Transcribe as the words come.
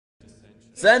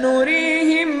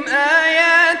سنريهم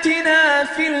آياتنا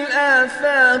في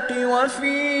الآفاق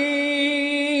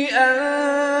وفي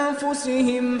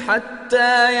أنفسهم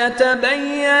حتى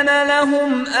يتبين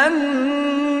لهم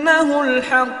أنه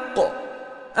الحق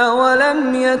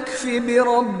أولم يكف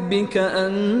بربك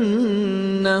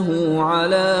أنه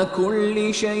على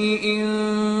كل شيء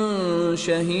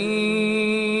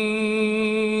شهيد.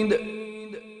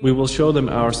 We will show them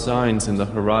our signs in the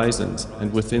horizons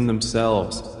and within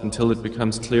themselves until it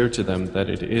becomes clear to them that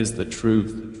it is the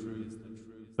truth.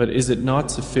 But is it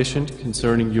not sufficient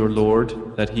concerning your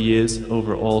Lord that He is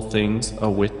over all things a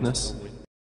witness?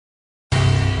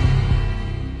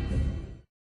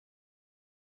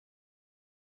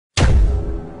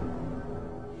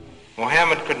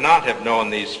 Muhammad could not have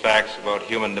known these facts about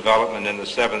human development in the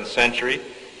 7th century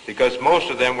because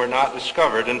most of them were not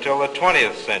discovered until the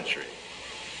 20th century.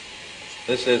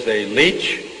 This is a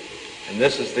leech, and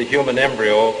this is the human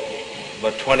embryo,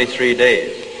 about 23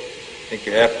 days. I think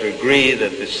you have to agree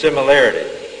that the similarity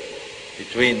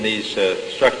between these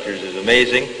structures is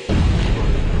amazing.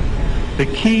 The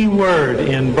key word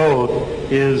in both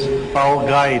is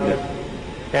al-Ghaib.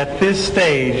 At this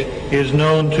stage is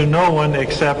known to no one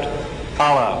except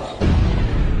Allah.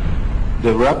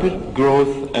 The rapid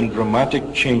growth and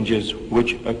dramatic changes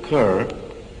which occur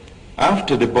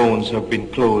after the bones have been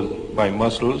clothed by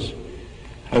muscles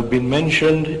have been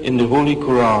mentioned in the Holy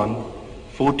Quran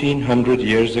 1400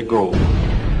 years ago.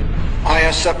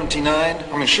 Surah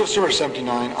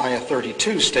 79, Ayah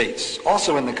 32 states,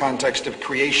 also in the context of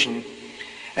creation,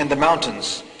 and the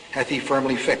mountains hath he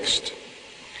firmly fixed.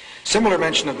 Similar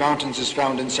mention of mountains is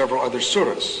found in several other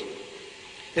surahs.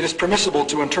 It is permissible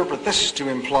to interpret this to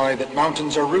imply that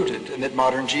mountains are rooted and that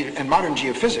modern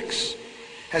geophysics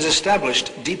has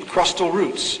established deep crustal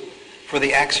roots for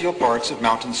the axial parts of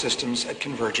mountain systems at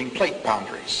converging plate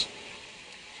boundaries.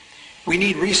 We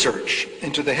need research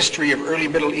into the history of early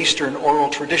Middle Eastern oral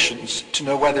traditions to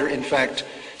know whether, in fact,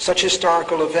 such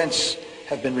historical events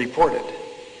have been reported.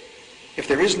 If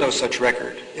there is no such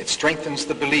record, it strengthens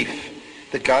the belief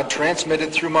that God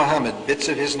transmitted through Muhammad bits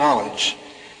of his knowledge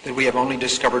that we have only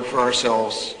discovered for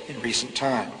ourselves in recent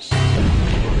times.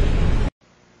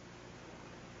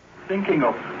 Thinking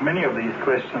of many of these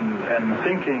questions and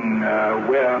thinking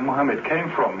where Muhammad came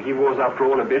from, he was after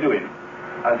all a Bedouin.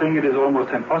 I think it is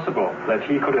almost impossible that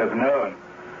he could have known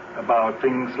about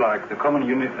things like the common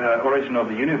origin of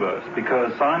the universe,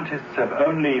 because scientists have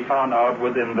only found out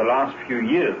within the last few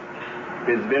years,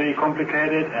 with very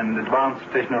complicated and advanced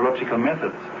technological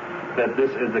methods, that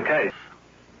this is the case.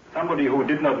 Somebody who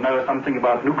did not know something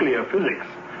about nuclear physics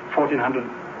 1400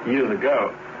 years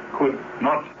ago could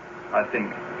not, I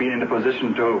think, be in a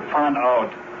position to find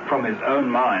out from his own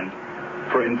mind,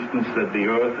 for instance, that the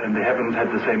earth and the heavens had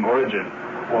the same origin,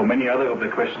 or many other of the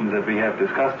questions that we have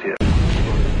discussed here.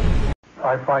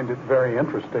 I find it very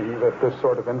interesting that this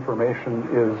sort of information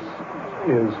is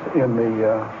in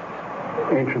the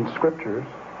ancient scriptures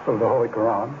of the Holy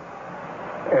Quran,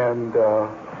 and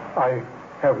I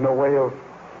have no way of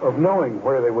knowing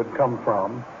where they would come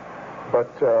from, but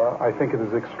I think it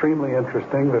is extremely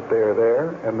interesting that they are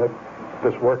there and that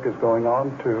this work is going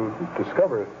on to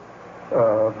discover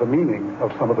the meaning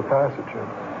of some of the passages.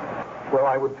 Well,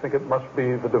 I would think it must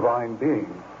be the divine being.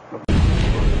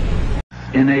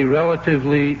 In a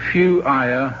relatively few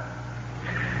ayah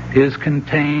is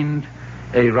contained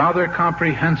a rather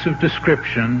comprehensive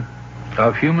description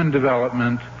of human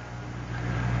development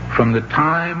from the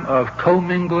time of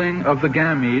commingling of the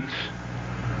gametes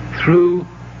through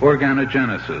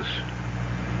organogenesis.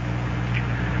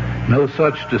 No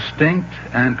such distinct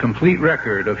and complete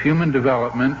record of human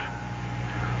development,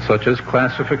 such as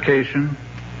classification,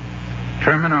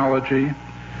 terminology,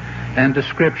 and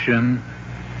description,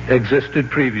 existed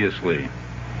previously.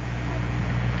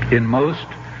 In most,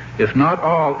 if not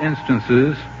all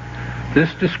instances,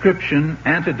 this description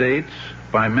antedates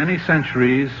by many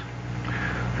centuries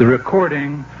the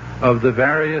recording of the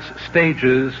various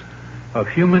stages of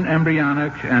human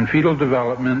embryonic and fetal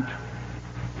development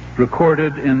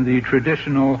recorded in the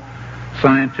traditional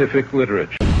scientific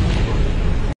literature.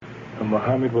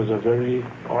 Muhammad was a very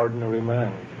ordinary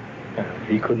man.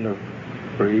 He couldn't have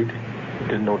read, he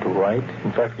didn't know to write.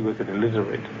 In fact, he was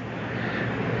illiterate.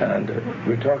 And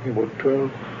we're talking about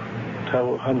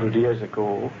 1,200 years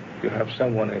ago. You have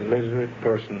someone, a literate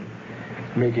person,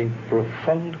 making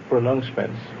profound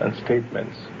pronouncements and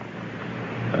statements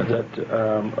that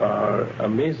are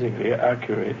amazingly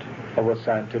accurate of a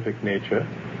scientific nature.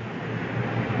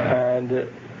 And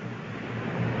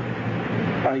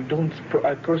I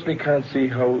personally can't see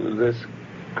how this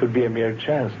could be a mere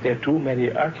chance. There are too many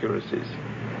accuracies.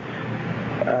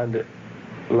 And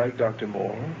like Dr.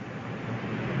 Moore,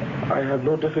 I have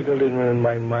no difficulty in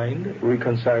my mind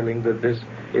reconciling that this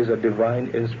is a divine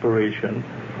inspiration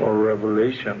or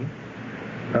revelation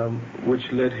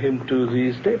which led him to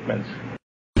these statements.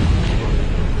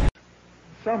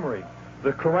 Summary.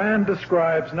 The Quran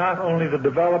describes not only the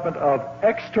development of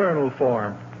external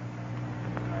form,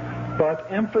 but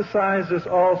emphasizes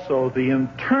also the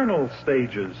internal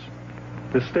stages,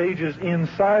 the stages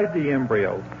inside the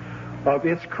embryo of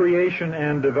its creation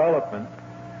and development,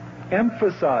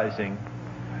 emphasizing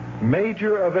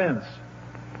major events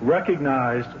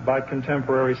recognized by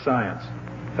contemporary science.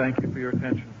 Thank you for your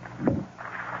attention.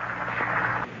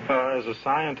 As a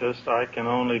scientist, I can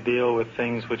only deal with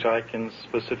things which I can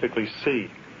specifically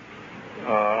see.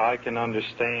 I can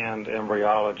understand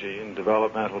embryology and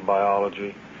developmental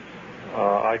biology.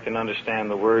 I can understand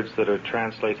the words that are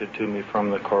translated to me from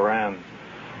the Quran.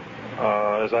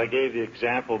 As I gave the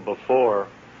example before,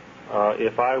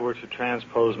 if I were to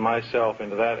transpose myself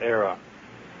into that era,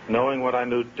 knowing what I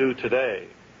do today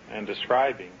and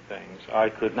describing things, I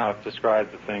could not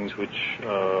describe the things which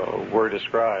were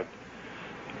described.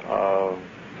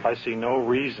 I see no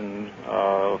reason,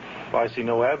 I see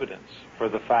no evidence for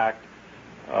the fact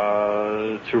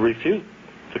to refute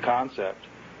the concept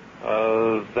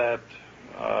that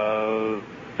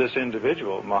this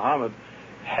individual, Muhammad,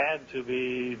 had to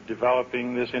be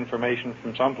developing this information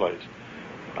from someplace.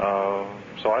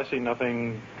 So I see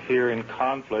nothing here in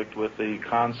conflict with the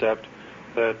concept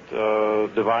that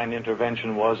divine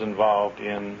intervention was involved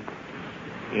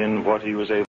in what he was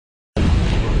able to do.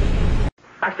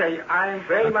 Actually, I'm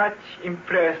very much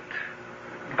impressed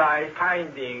by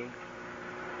finding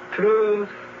true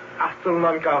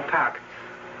astronomical facts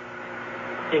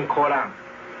in Quran.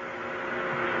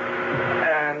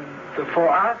 And for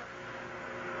us,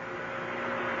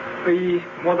 we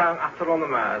modern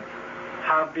astronomers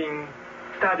have been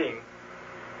studying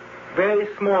very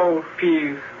small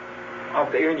fields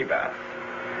of the universe.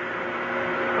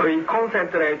 We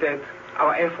concentrated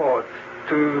our efforts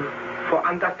for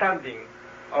understanding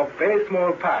of very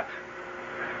small part,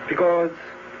 because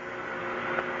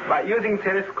by using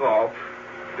telescope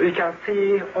we can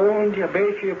see only a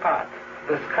very few parts of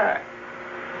the sky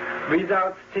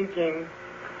without thinking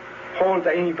whole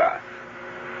the universe.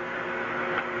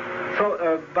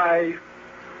 So by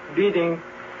reading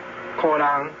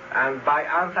Quran and by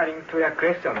answering to your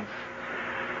questions,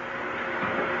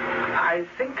 I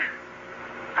think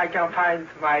I can find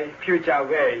my future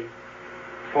way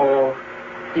for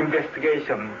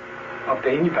investigation of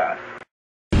the universe.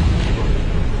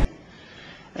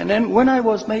 And then when I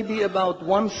was maybe about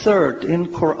 1/3 in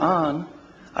Quran,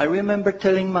 I remember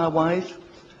telling my wife,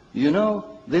 you know,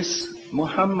 this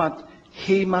Muhammad,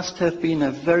 he must have been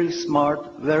a very smart,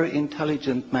 very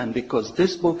intelligent man, because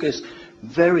this book is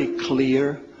very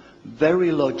clear,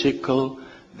 very logical,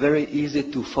 very easy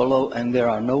to follow, and there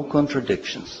are no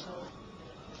contradictions.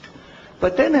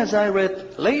 But then as I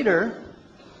read later,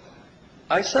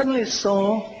 I suddenly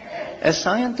saw a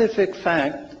scientific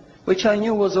fact which I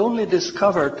knew was only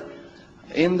discovered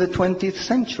in the 20th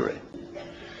century.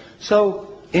 So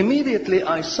immediately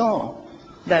I saw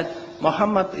that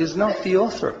Muhammad is not the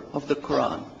author of the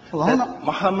Quran. That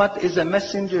Muhammad is a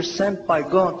messenger sent by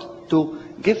God to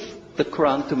give the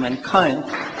Quran to mankind.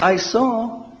 I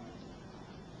saw,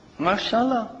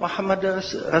 mashallah, Muhammad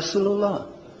Rasulullah.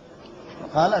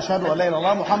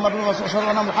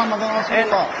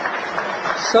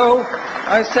 So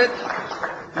I said,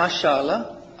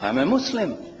 mashallah, I'm a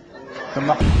Muslim.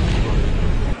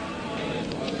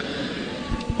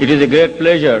 It is a great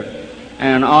pleasure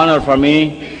and honor for me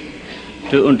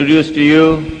to introduce to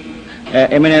you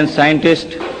an eminent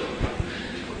scientist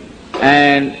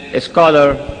and a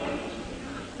scholar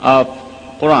of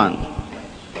Quran,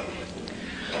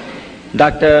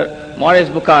 Dr. Maurice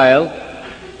Bucaille,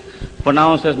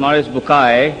 pronounced as Maurice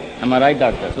Bucaille. Am I right,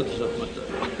 doctor?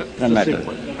 Doesn't matter.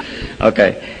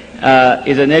 Okay.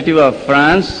 Is a native of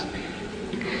France.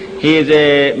 He is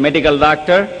a medical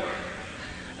doctor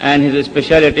and his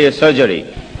specialty is surgery.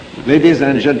 Ladies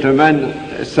and gentlemen,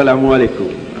 Assalamu alaikum.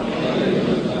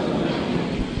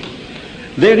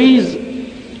 There is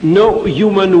no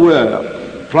human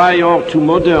work prior to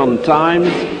modern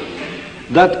times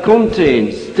that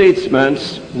contains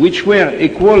statements which were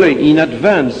equally in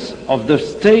advance of the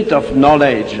state of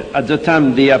knowledge at the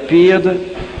time they appeared,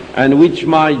 and which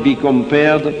might be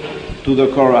compared to the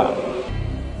Quran.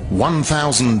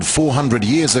 1,400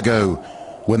 years ago,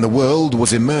 when the world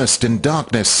was immersed in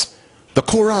darkness, the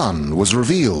Quran was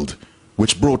revealed,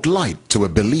 which brought light to a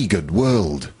beleaguered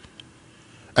world.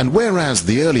 And whereas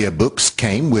the earlier books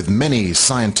came with many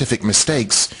scientific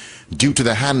mistakes, due to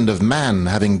the hand of man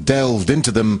having delved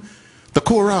into them, the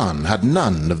Quran had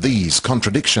none of these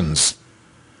contradictions.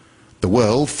 The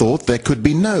world thought there could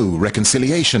be no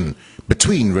reconciliation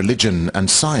between religion and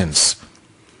science.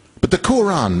 But the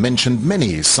Quran mentioned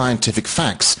many scientific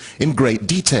facts in great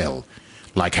detail,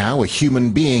 like how a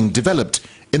human being developed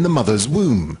in the mother's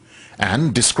womb,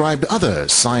 and described other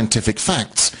scientific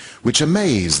facts which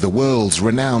amaze the world's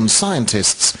renowned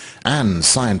scientists and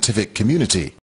scientific community.